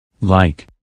Like.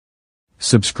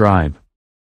 Subscribe.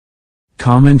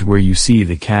 Comment where you see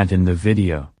the cat in the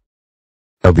video.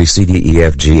 A B C D E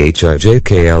F G H I J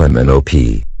K L M N O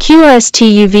P Q R S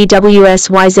T U V W S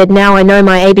Y Z. Now I know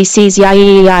my ABCs.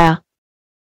 Yeah.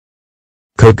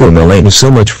 Cocomelon is so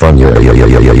much fun.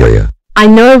 Yeah. I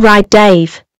know, right,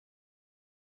 Dave?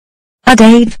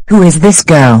 Dave, who is this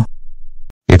girl?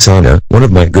 It's Anna, one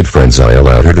of my good friends. I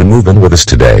allowed her to move in with us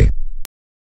today.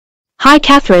 Hi,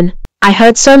 Catherine. I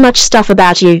heard so much stuff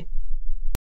about you.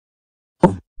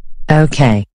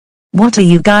 Okay. What are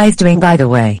you guys doing, by the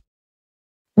way?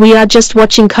 We are just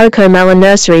watching Cocomelon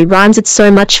nursery rhymes. It's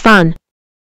so much fun.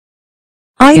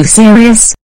 Are you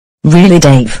serious? Really,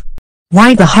 Dave?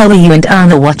 Why the hell are you and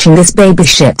Anna watching this baby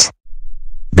shit?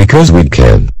 Because we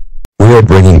can. We are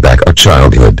bringing back our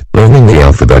childhood. Learning the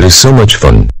alphabet is so much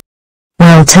fun.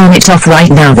 Well, turn it off right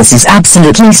now. This is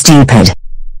absolutely stupid.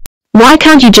 Why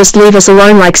can't you just leave us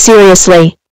alone, like,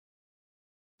 seriously?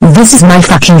 This is my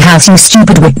fucking house, you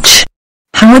stupid witch.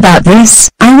 How about this?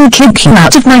 I will kick you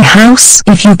out of my house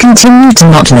if you continue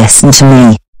to not listen to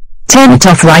me. Turn it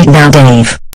off right now,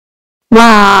 Dave. Wah.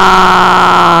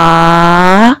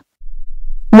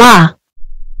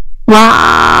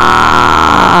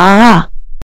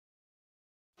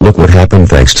 Look what happened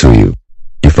thanks to you.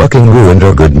 You fucking ruined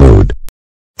our good mood.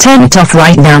 Turn it off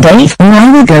right now, Dave, or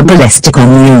I will go ballistic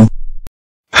on you.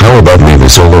 How about leave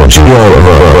us alone?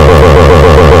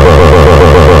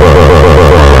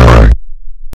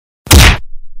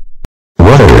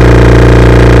 What?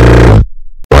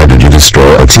 Why did you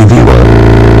destroy a TV?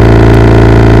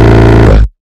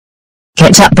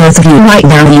 Get up, both of you, right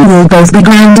now. You will both be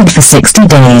grounded for 60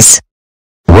 days.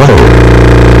 What?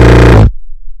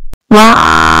 Wah.